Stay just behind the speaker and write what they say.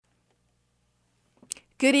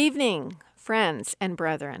Good evening, friends and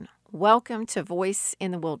brethren. Welcome to Voice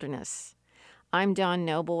in the Wilderness. I'm Dawn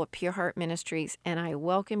Noble of Pure Heart Ministries, and I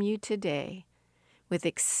welcome you today with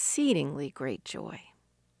exceedingly great joy.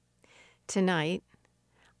 Tonight,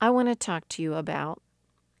 I want to talk to you about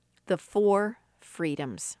the 4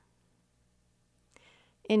 freedoms.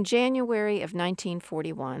 In January of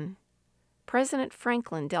 1941, President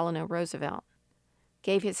Franklin Delano Roosevelt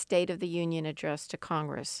gave his State of the Union address to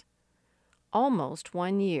Congress almost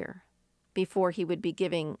 1 year before he would be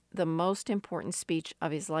giving the most important speech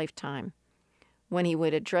of his lifetime, when he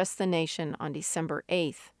would address the nation on December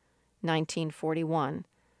 8th, 1941,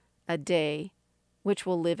 a day which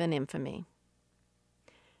will live in infamy.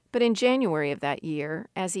 But in January of that year,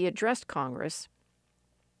 as he addressed Congress,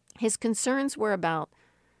 his concerns were about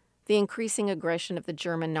the increasing aggression of the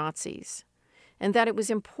German Nazis, and that it was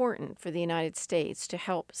important for the United States to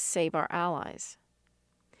help save our allies.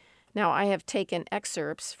 Now, I have taken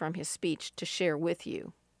excerpts from his speech to share with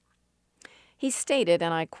you. He stated,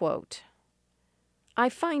 and I quote, "I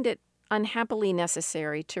find it unhappily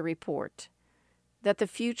necessary to report that the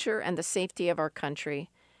future and the safety of our country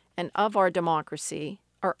and of our democracy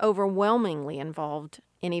are overwhelmingly involved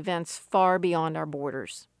in events far beyond our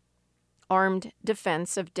borders. Armed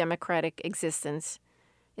defense of democratic existence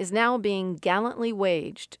is now being gallantly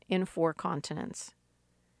waged in 4 continents.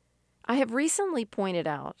 I have recently pointed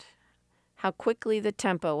out how quickly the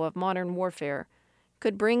tempo of modern warfare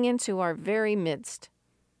could bring into our very midst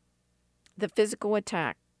the physical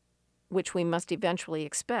attack which we must eventually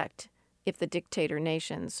expect if the dictator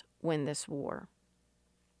nations win this war.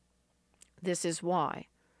 This is why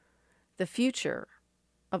the future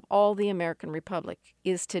of all the American Republic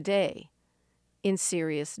is today in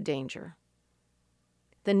serious danger.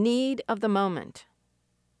 The need of the moment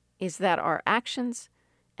is that our actions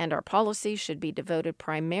and our policies should be devoted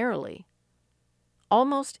primarily,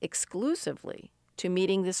 almost exclusively, to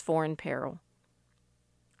meeting this foreign peril.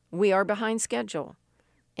 We are behind schedule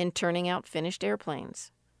in turning out finished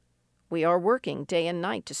airplanes. We are working day and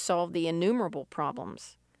night to solve the innumerable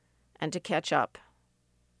problems and to catch up.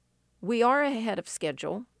 We are ahead of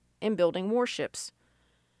schedule in building warships,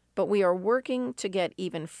 but we are working to get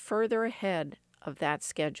even further ahead of that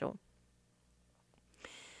schedule.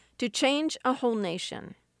 To change a whole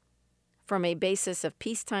nation from a basis of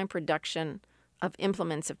peacetime production of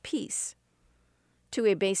implements of peace to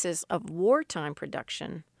a basis of wartime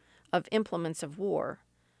production of implements of war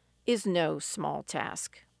is no small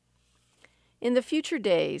task. In the future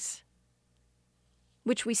days,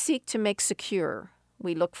 which we seek to make secure,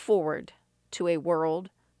 we look forward to a world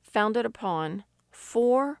founded upon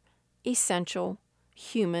 4 essential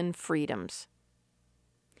human freedoms.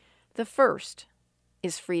 The first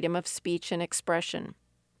is freedom of speech and expression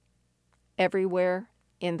everywhere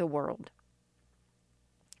in the world.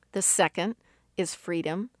 The second is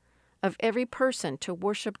freedom of every person to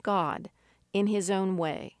worship God in his own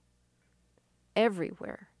way,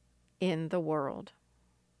 everywhere in the world.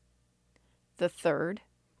 The third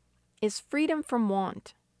is freedom from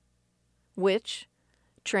want, which,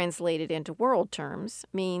 translated into world terms,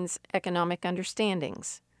 means economic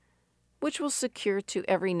understandings, which will secure to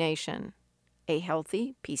every nation a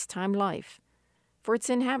healthy, peacetime life for its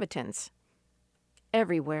inhabitants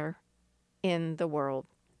everywhere in the world.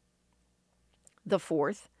 The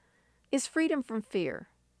fourth is freedom from fear,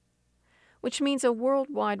 which means a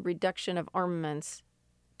worldwide reduction of armaments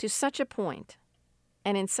to such a point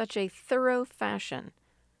and in such a thorough fashion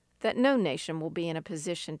that no nation will be in a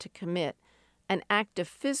position to commit an act of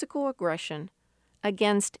physical aggression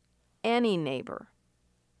against any neighbor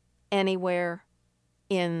anywhere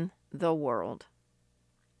in the world.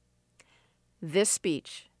 This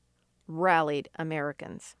speech rallied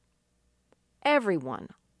Americans. Everyone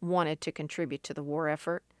wanted to contribute to the war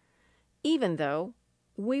effort, even though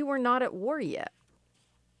we were not at war yet.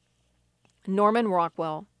 Norman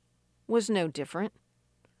Rockwell was no different.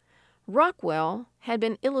 Rockwell had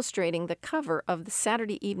been illustrating the cover of the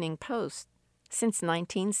Saturday Evening Post since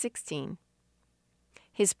 1916.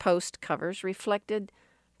 His Post covers reflected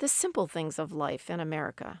the simple things of life in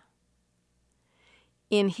America.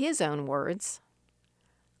 In his own words,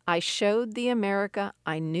 "I showed the America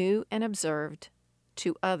I knew and observed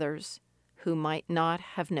to others who might not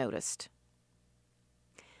have noticed."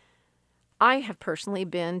 I have personally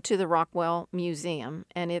been to the Rockwell Museum,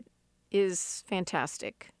 and it is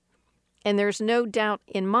fantastic. And there's no doubt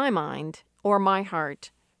in my mind or my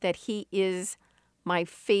heart that he is my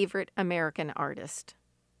favorite American artist.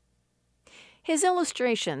 His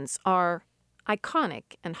illustrations are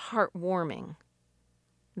iconic and heartwarming.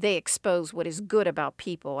 They expose what is good about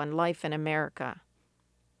people and life in America.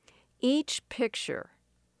 Each picture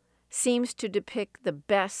seems to depict the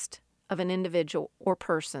best of an individual or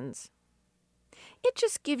persons. It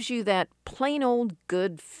just gives you that plain old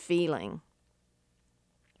good feeling.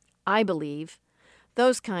 I believe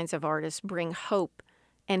those kinds of artists bring hope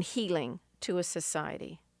and healing to a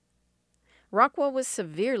society. Rockwell was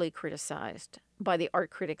severely criticized by the art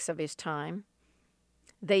critics of his time.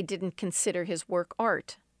 They didn't consider his work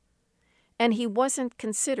art, and he wasn't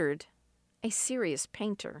considered a serious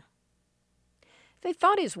painter. They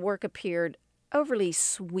thought his work appeared overly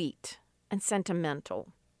sweet and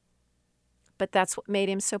sentimental, but that's what made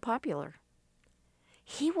him so popular.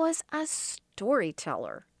 He was a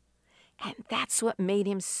storyteller, and that's what made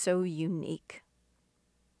him so unique.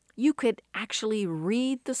 You could actually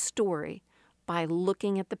read the story by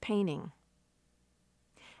looking at the painting.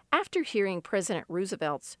 After hearing President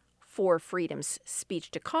Roosevelt's Four Freedoms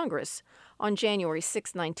speech to Congress on January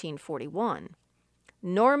 6, 1941,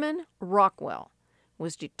 Norman Rockwell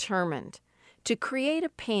was determined to create a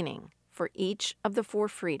painting for each of the four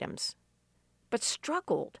freedoms, but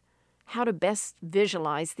struggled how to best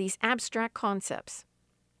visualize these abstract concepts.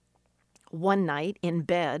 One night in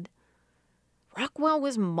bed, Rockwell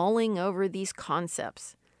was mulling over these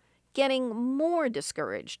concepts, getting more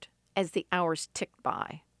discouraged as the hours ticked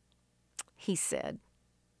by. He said,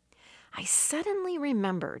 "I suddenly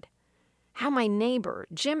remembered how my neighbor,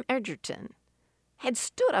 Jim Edgerton, had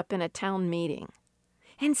stood up in a town meeting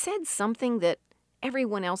and said something that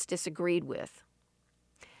everyone else disagreed with.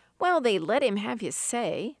 Well, they let him have his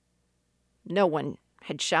say. No one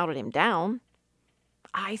had shouted him down.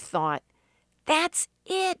 I thought, that's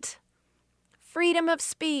it! Freedom of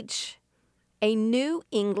speech. A New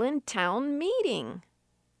England town meeting.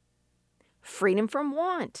 Freedom from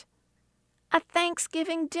want. A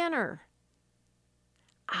Thanksgiving dinner.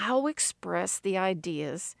 I'll express the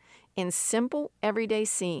ideas in simple everyday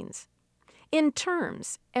scenes, in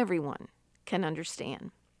terms everyone can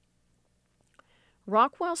understand."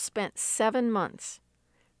 Rockwell spent 7 months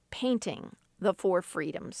painting the four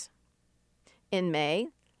freedoms. In May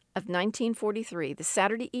of 1943, the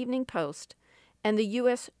Saturday Evening Post and the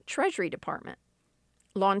U.S. Treasury Department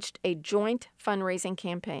launched a joint fundraising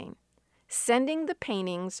campaign, sending the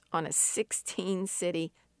paintings on a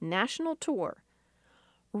 16-city national tour,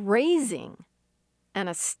 raising an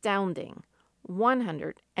astounding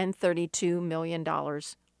 $132 million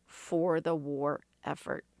for the war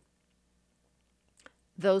effort.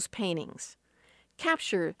 Those paintings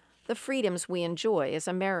capture the freedoms we enjoy as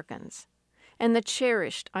Americans and the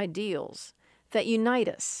cherished ideals that unite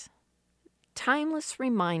us, timeless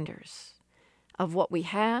reminders of what we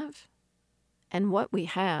have and what we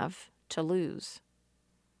have to lose.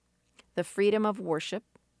 The freedom of worship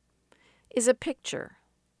is a picture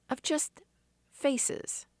of just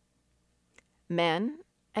faces. Men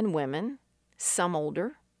and women, some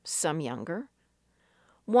older, some younger,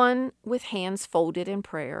 one with hands folded in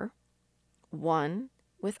prayer, one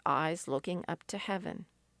with eyes looking up to heaven.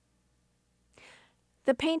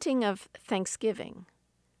 The painting of Thanksgiving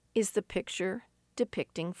is the picture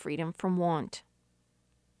depicting freedom from want.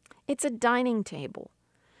 It's a dining table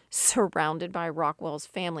surrounded by Rockwell's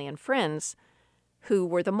family and friends who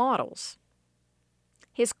were the models.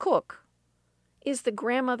 His cook is the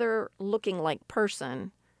grandmother-looking-like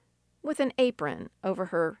person with an apron over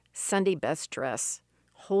her Sunday best dress,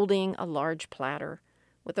 holding a large platter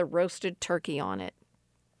with a roasted turkey on it.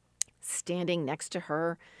 Standing next to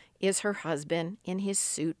her is her husband in his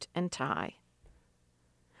suit and tie.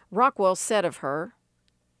 Rockwell said of her,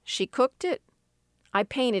 "She cooked it, I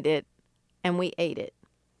painted it, and we ate it."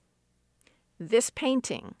 This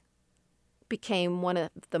painting became one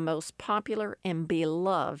of the most popular and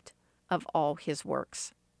beloved of all his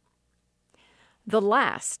works. The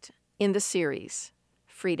last in the series,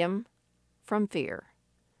 Freedom from Fear,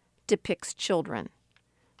 depicts children,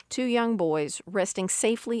 2 young boys resting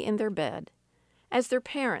safely in their bed as their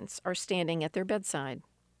parents are standing at their bedside.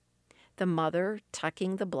 The mother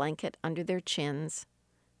tucking the blanket under their chins,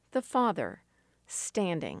 the father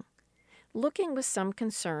standing, looking with some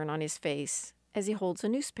concern on his face as he holds a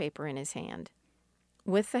newspaper in his hand,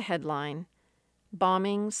 with the headline,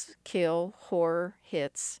 "Bombings Kill, Horror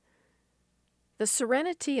Hits." The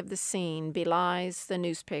serenity of the scene belies the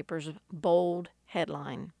newspaper's bold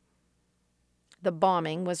headline. The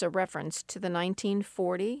bombing was a reference to the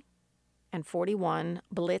 1940 and 41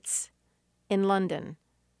 Blitz in London.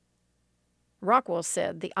 Rockwell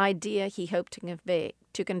said the idea he hoped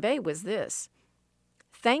to convey was this: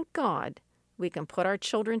 thank God we can put our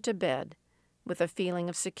children to bed with a feeling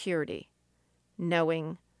of security,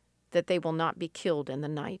 knowing that they will not be killed in the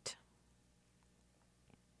night.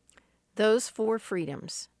 Those 4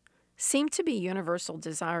 freedoms seem to be universal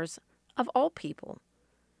desires of all people,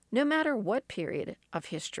 no matter what period of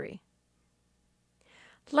history.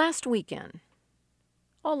 Last weekend,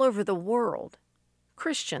 all over the world,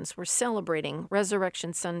 Christians were celebrating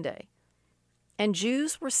Resurrection Sunday, and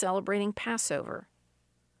Jews were celebrating Passover.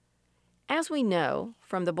 As we know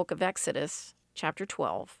from the book of Exodus, chapter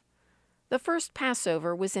 12, the first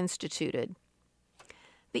Passover was instituted.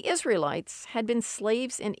 The Israelites had been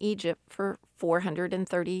slaves in Egypt for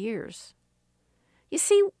 430 years. You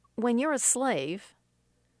see, when you're a slave,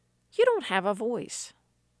 you don't have a voice.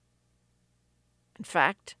 In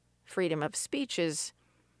fact, freedom of speech is,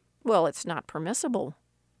 well, it's not permissible.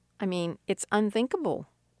 I mean, it's unthinkable.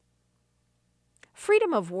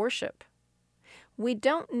 Freedom of worship. We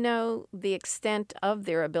don't know the extent of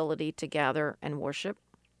their ability to gather and worship.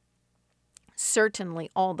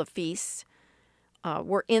 Certainly, all the feasts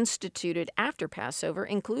were instituted after Passover,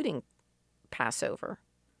 including Passover.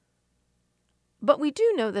 But we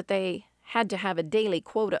do know that they had to have a daily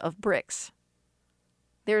quota of bricks.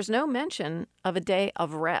 There's no mention of a day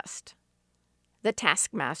of rest. The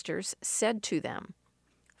taskmasters said to them,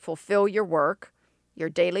 "Fulfill your work, your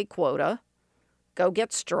daily quota. Go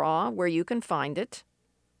get straw where you can find it,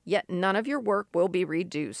 yet none of your work will be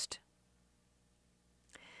reduced."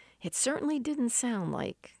 It certainly didn't sound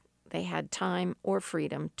like they had time or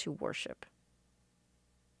freedom to worship.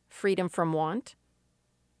 Freedom from want?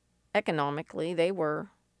 Economically, they were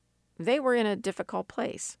in a difficult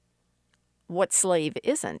place. What slave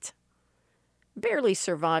isn't? Barely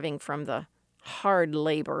surviving from the hard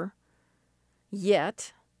labor.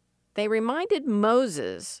 Yet, they reminded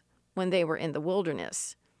Moses when they were in the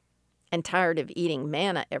wilderness and tired of eating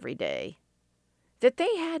manna every day that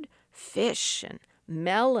they had fish and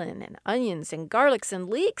melon and onions and garlics and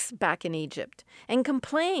leeks back in Egypt, and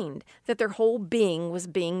complained that their whole being was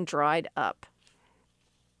being dried up.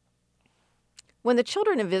 When the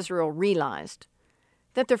children of Israel realized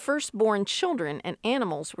that their firstborn children and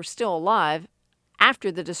animals were still alive after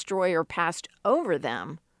the destroyer passed over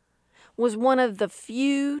them, was one of the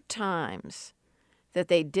few times that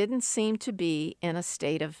they didn't seem to be in a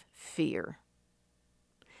state of fear.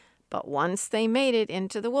 But once they made it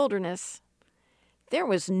into the wilderness, there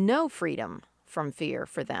was no freedom from fear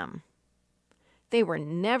for them. They were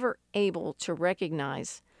never able to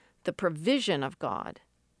recognize the provision of God,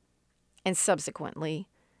 and subsequently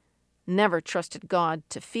never trusted God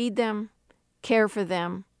to feed them, care for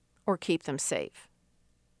them, or keep them safe.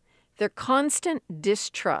 Their constant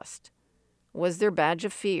distrust was their badge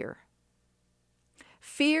of fear.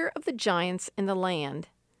 Fear of the giants in the land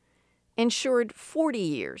ensured 40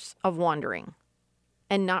 years of wandering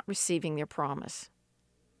and not receiving their promise.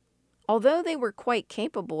 Although they were quite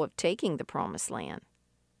capable of taking the promised land,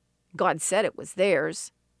 God said it was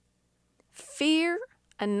theirs, fear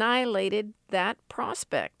annihilated that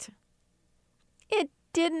prospect. It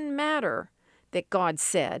didn't matter that God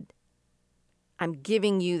said, "I'm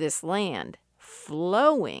giving you this land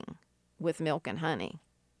flowing with milk and honey."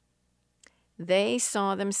 They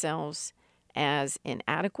saw themselves as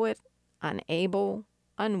inadequate, unable,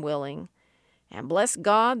 unwilling, and bless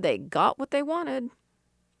God, they got what they wanted,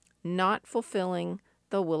 not fulfilling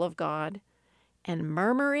the will of God and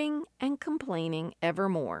murmuring and complaining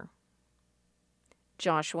evermore.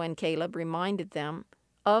 Joshua and Caleb reminded them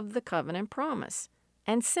of the covenant promise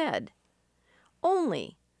and said,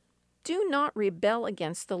 "Only do not rebel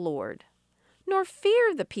against the Lord, nor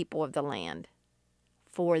fear the people of the land,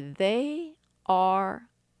 for they are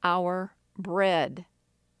our bread.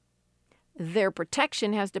 Their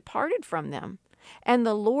protection has departed from them, and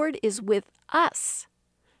the Lord is with us.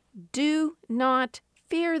 Do not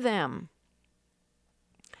fear them."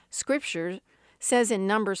 Scripture says in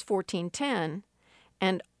Numbers 14:10,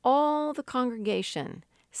 "And all the congregation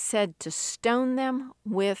said to stone them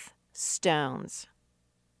with stones."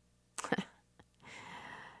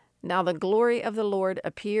 Now the glory of the Lord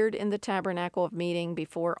appeared in the tabernacle of meeting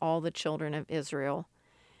before all the children of Israel.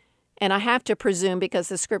 And I have to presume, because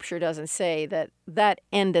the scripture doesn't say, that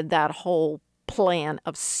ended that whole plan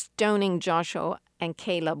of stoning Joshua and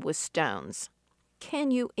Caleb with stones.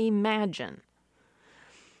 Can you imagine?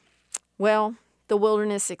 Well, the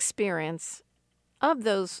wilderness experience of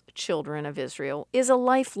those children of Israel is a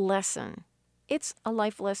life lesson. It's a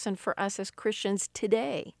life lesson for us as Christians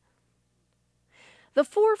today. The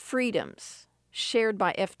 4 freedoms shared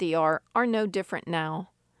by FDR are no different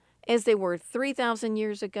now as they were 3,000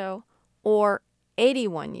 years ago or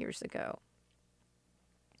 81 years ago.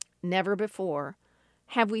 Never before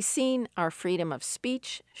have we seen our freedom of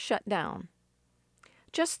speech shut down.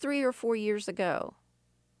 Just 3 or 4 years ago,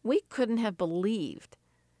 we couldn't have believed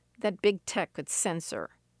that big tech could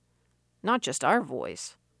censor not just our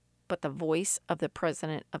voice, but the voice of the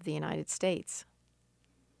President of the United States.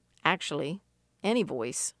 Actually, any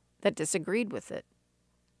voice that disagreed with it.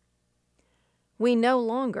 We no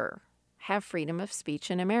longer have freedom of speech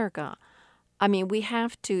in America. I mean, we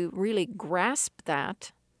have to really grasp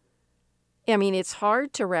that. I mean, it's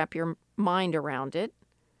hard to wrap your mind around it,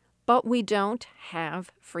 but we don't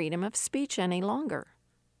have freedom of speech any longer.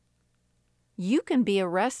 You can be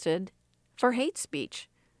arrested for hate speech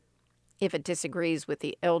if it disagrees with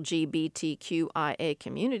the LGBTQIA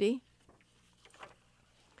community.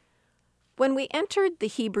 When we entered the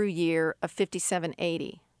Hebrew year of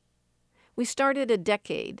 5780, we started a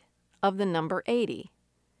decade of the number 80,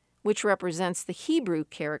 which represents the Hebrew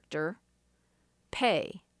character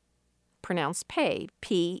Pei, pronounced Pei,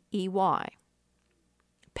 P-E-Y.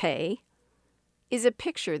 Pei is a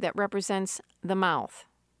picture that represents the mouth.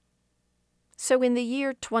 So in the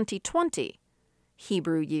year 2020,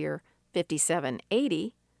 Hebrew year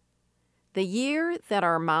 5780, the year that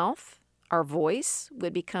our mouth, our voice,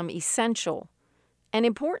 would become essential and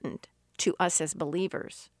important to us as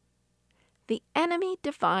believers, the enemy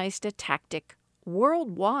devised a tactic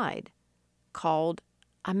worldwide called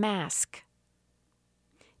a mask.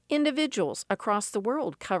 Individuals across the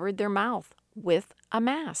world covered their mouth with a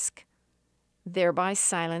mask, thereby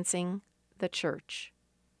silencing the church.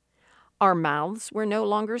 Our mouths were no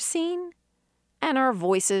longer seen, and our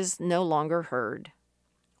voices no longer heard.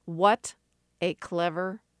 What a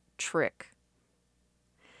clever trick.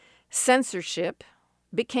 Censorship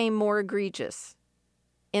became more egregious.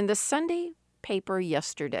 In the Sunday paper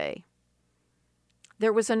yesterday,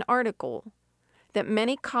 there was an article that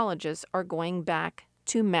many colleges are going back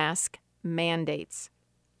to mask mandates.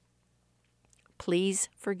 Please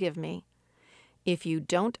forgive me if you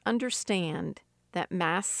don't understand that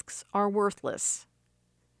masks are worthless,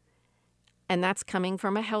 and that's coming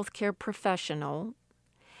from a healthcare professional,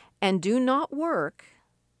 and do not work,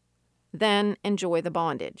 then enjoy the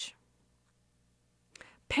bondage.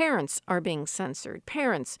 Parents are being censored.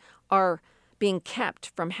 Parents are being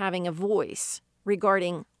kept from having a voice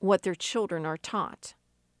regarding what their children are taught.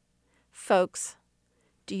 Folks,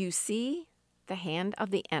 do you see the hand of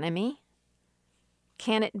the enemy?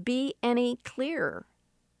 Can it be any clearer?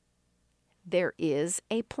 There is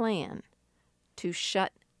a plan to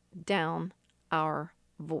shut down our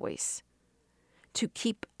voice, to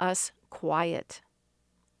keep us quiet.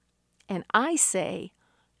 And I say,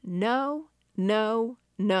 no, no,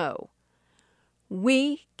 no.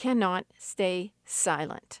 We cannot stay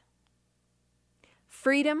silent.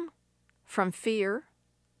 Freedom from fear,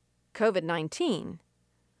 COVID-19.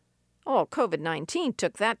 Oh, COVID-19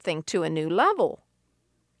 took that thing to a new level.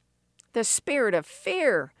 The spirit of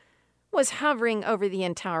fear was hovering over the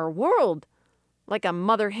entire world like a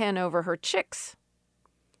mother hen over her chicks.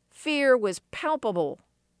 Fear was palpable.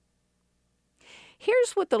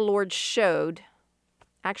 Here's what the Lord showed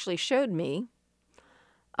me,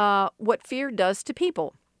 what fear does to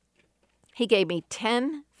people. He gave me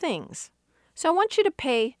 10 things. So I want you to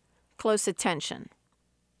pay close attention.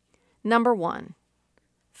 Number 1,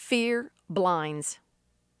 fear blinds.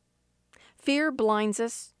 Fear blinds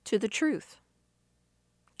us to the truth.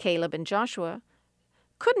 Caleb and Joshua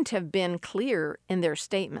couldn't have been clearer in their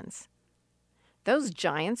statements. Those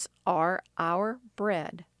giants are our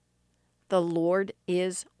bread. The Lord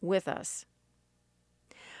is with us.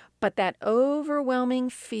 But that overwhelming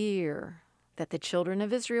fear that the children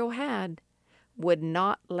of Israel had would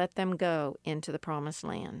not let them go into the promised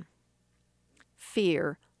land.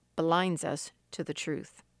 Fear blinds us to the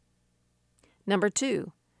truth. Number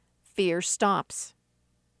 2, fear stops.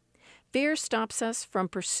 Fear stops us from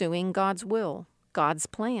pursuing God's will, God's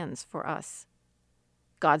plans for us,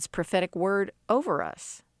 God's prophetic word over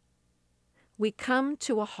us. We come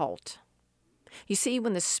to a halt. You see,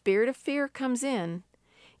 when the spirit of fear comes in,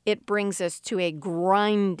 it brings us to a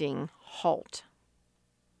grinding halt.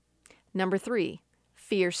 Number 3,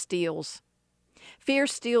 fear steals. Fear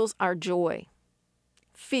steals our joy.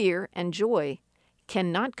 Fear and joy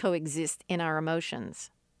cannot coexist in our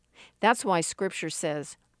emotions. That's why Scripture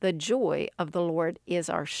says, the joy of the Lord is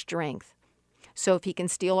our strength. So if he can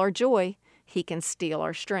steal our joy, he can steal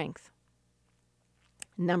our strength.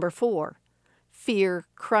 Number 4, fear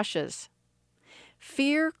crushes.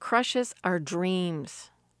 Fear crushes our dreams.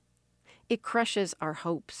 It crushes our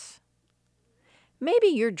hopes. Maybe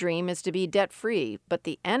your dream is to be debt-free, but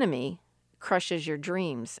the enemy crushes your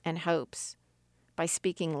dreams and hopes by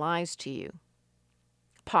speaking lies to you,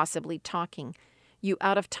 possibly talking you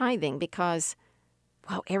out of tithing because,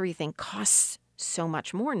 well, everything costs so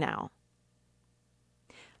much more now.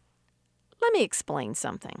 Let me explain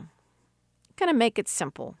something. I'm going to make it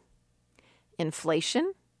simple.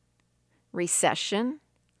 Inflation recession,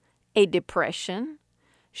 a depression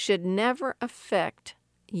should never affect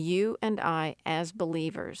you and I as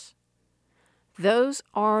believers. Those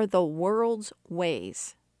are the world's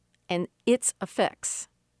ways and its effects.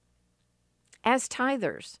 As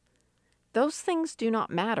tithers, those things do not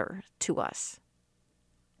matter to us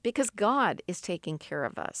because God is taking care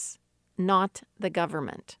of us, not the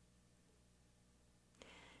government.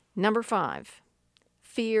 Number 5,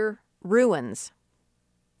 fear ruins.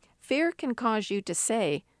 Fear can cause you to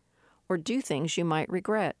say or do things you might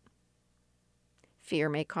regret. Fear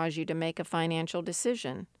may cause you to make a financial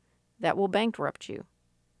decision that will bankrupt you.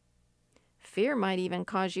 Fear might even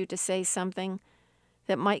cause you to say something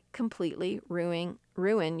that might completely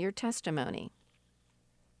ruin your testimony.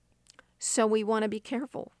 So we want to be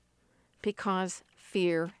careful because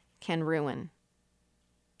fear can ruin.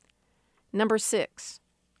 Number 6,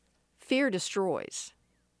 fear destroys.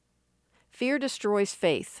 Fear destroys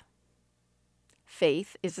faith.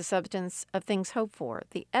 Faith is the substance of things hoped for,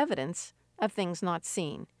 the evidence of things not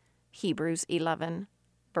seen. Hebrews 11,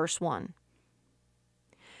 verse 1.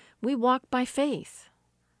 We walk by faith,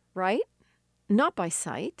 right? Not by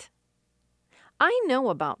sight. I know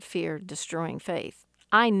about fear destroying faith.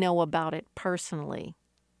 I know about it personally.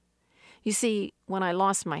 You see, when I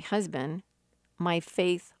lost my husband, my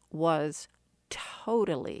faith was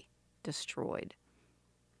totally destroyed.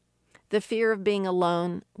 The fear of being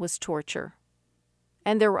alone was torture,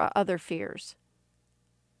 and there were other fears.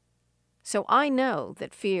 So I know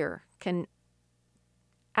that fear can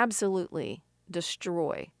absolutely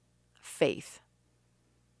destroy faith.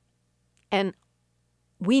 And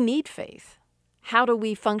we need faith. How do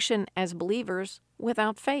we function as believers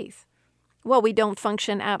without faith? Well, we don't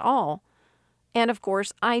function at all. And of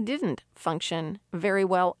course, I didn't function very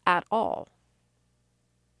well at all.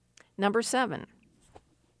 Number 7,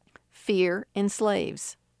 fear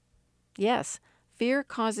enslaves. Yes, fear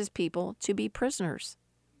causes people to be prisoners.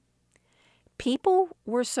 People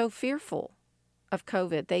were so fearful of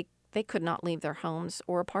COVID, they could not leave their homes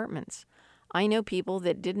or apartments. I know people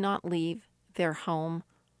that did not leave their home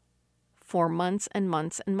for months and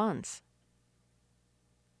months and months.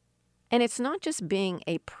 And it's not just being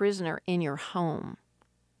a prisoner in your home,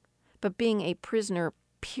 but being a prisoner,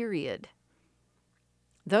 period.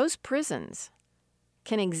 Those prisons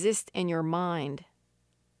can exist in your mind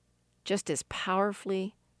just as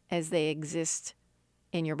powerfully as they exist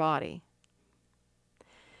in your body.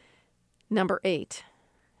 Number 8,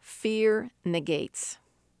 fear negates.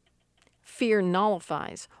 Fear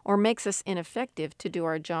nullifies or makes us ineffective to do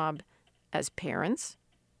our job as parents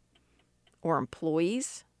or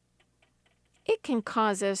employees. It can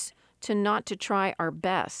cause us to not to try our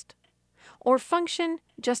best or function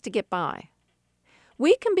just to get by.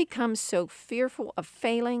 We can become so fearful of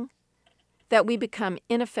failing that we become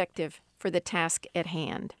ineffective for the task at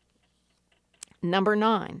hand. Number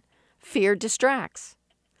 9, fear distracts.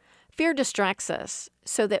 Fear distracts us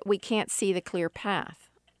so that we can't see the clear path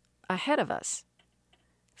ahead of us.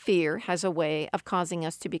 Fear has a way of causing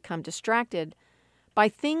us to become distracted by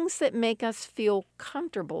things that make us feel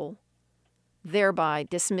comfortable, thereby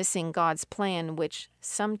dismissing God's plan, which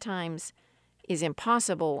sometimes is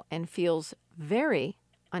impossible and feels very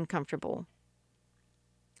uncomfortable.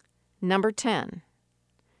 Number 10,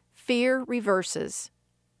 fear reverses.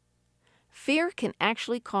 Fear can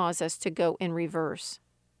actually cause us to go in reverse.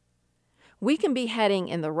 We can be heading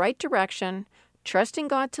in the right direction, trusting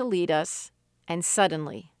God to lead us, and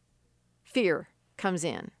suddenly, fear comes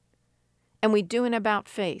in, and we do an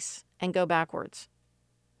about-face and go backwards.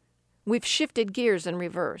 We've shifted gears in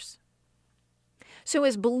reverse. So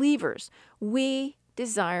as believers, we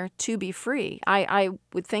desire to be free. I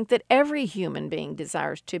would think that every human being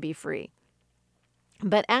desires to be free.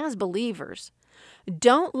 But as believers,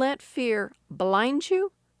 don't let fear blind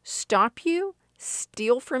you, stop you,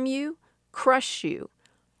 steal from you, crush you,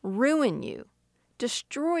 ruin you,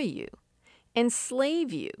 destroy you,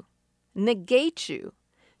 enslave you, negate you,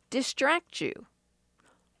 distract you,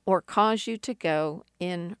 or cause you to go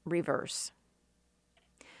in reverse.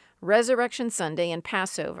 Resurrection Sunday and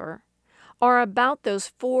Passover are about those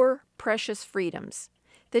 4 precious freedoms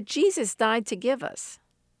that Jesus died to give us.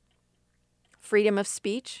 Freedom of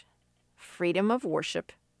speech, freedom of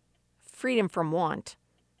worship, freedom from want,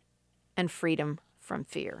 and freedom from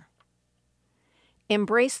fear.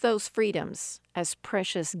 Embrace those freedoms as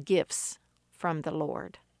precious gifts from the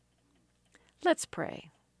Lord. Let's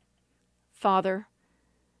pray. Father,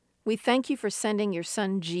 we thank you for sending your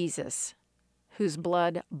Son Jesus, whose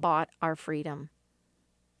blood bought our freedom.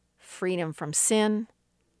 Freedom from sin,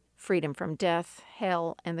 freedom from death,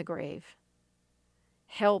 hell, and the grave.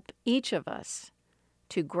 Help each of us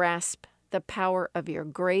to grasp the power of your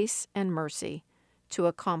grace and mercy to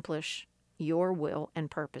accomplish your will and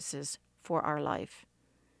purposes for our life.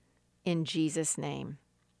 In Jesus' name,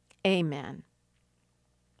 amen.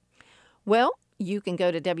 Well, you can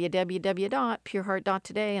go to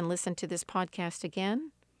www.pureheart.today and listen to this podcast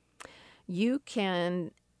again. You can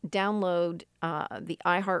download the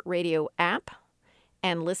iHeartRadio app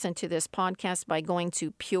and listen to this podcast by going to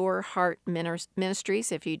Pure Heart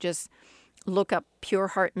Ministries. If you just look up Pure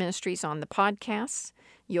Heart Ministries on the podcasts,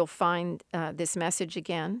 you'll find this message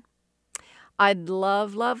again. I'd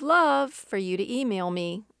love, love, love for you to email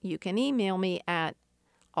me. You can email me at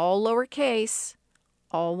all lowercase,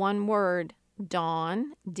 all one word,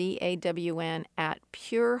 Dawn, DAWN, at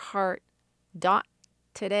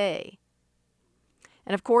pureheart.today.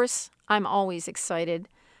 And of course, I'm always excited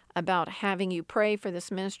about having you pray for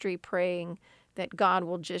this ministry, praying that God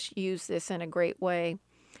will just use this in a great way.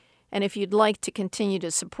 And if you'd like to continue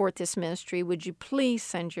to support this ministry, would you please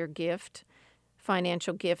send your gift,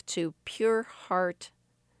 financial gift, to Pure Heart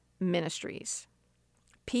Ministries,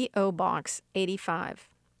 P.O. Box 85,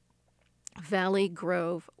 Valley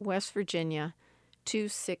Grove, West Virginia,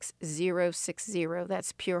 26060.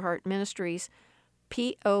 That's Pure Heart Ministries,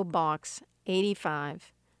 P.O. Box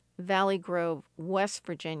 85, Valley Grove, West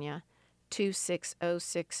Virginia,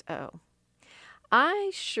 26060.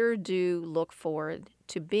 I sure do look forward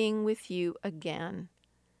to being with you again.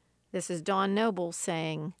 This is Dawn Noble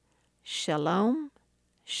saying, Shalom,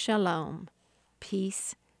 Shalom,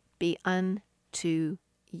 peace be unto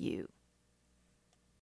you.